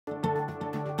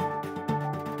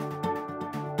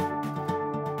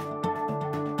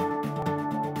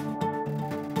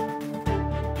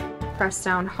press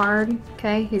down hard.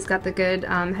 Okay, he's got the good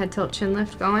head tilt chin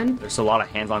lift going. There's a lot of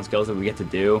hands-on skills that we get to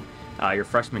do. Your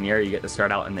freshman year, you get to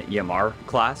start out in the EMR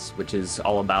class, which is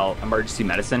all about emergency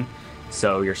medicine.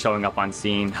 So you're showing up on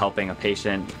scene, helping a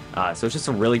patient. So it's just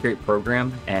a really great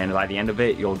program. And by the end of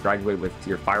it, you'll graduate with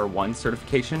your Fire 1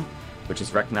 certification, which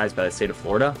is recognized by the state of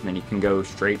Florida. And then you can go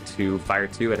straight to Fire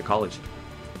 2 at a college.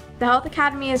 The Health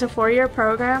Academy is a 4-year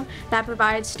program that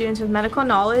provides students with medical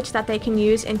knowledge that they can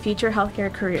use in future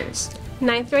healthcare careers.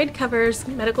 9th grade covers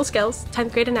medical skills,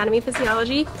 10th grade anatomy and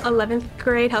physiology, 11th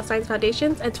grade health science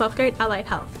foundations, and 12th grade allied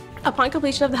health. Upon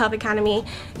completion of the Health Academy,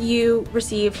 you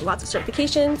receive lots of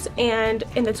certifications, and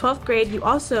in the 12th grade, you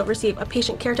also receive a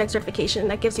patient care tech certification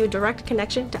that gives you a direct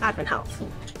connection to Advent Health.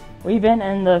 We've been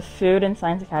in the Food and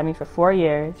Science Academy for 4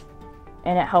 years,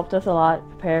 and it helped us a lot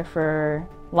prepare for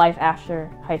life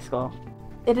after high school.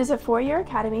 It is a 4-year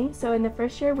academy, so in the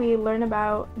first year we learn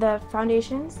about the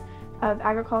foundations of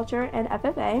agriculture and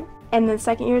FFA, and the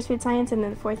second year is food science, and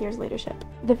then the 4th year is leadership.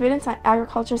 The Food and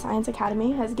Agriculture Science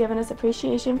Academy has given us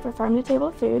appreciation for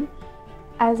farm-to-table food,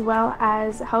 as well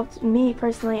as helped me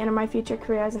personally enter my future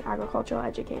career as an agricultural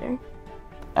educator.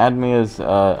 ADME is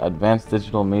Advanced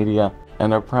Digital Media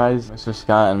Enterprise. Mr.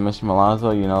 Scott and Mr.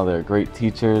 Milazzo, you know, they're great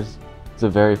teachers. It's a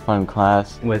very fun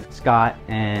class. With Scott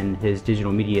and his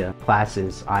digital media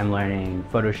classes, I'm learning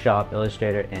Photoshop,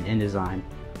 Illustrator, and InDesign,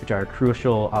 which are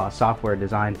crucial software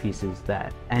design pieces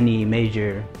that any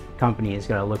major company is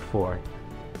going to look for.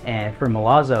 And for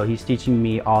Milazzo, he's teaching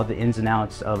me all the ins and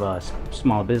outs of a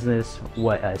small business,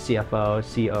 what a CFO,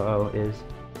 COO is.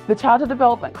 The Childhood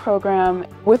Development Program,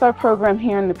 with our program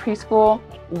here in the preschool,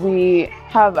 we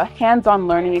have a hands-on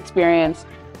learning experience,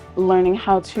 learning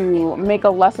how to make a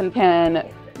lesson plan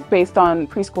based on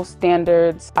preschool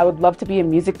standards. I would love to be a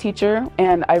music teacher,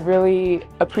 and I really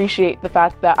appreciate the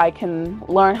fact that I can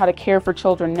learn how to care for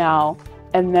children now,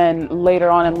 and then later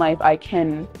on in life I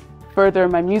can further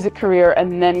my music career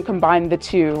and then combine the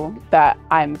two that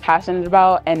I'm passionate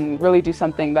about and really do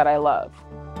something that I love.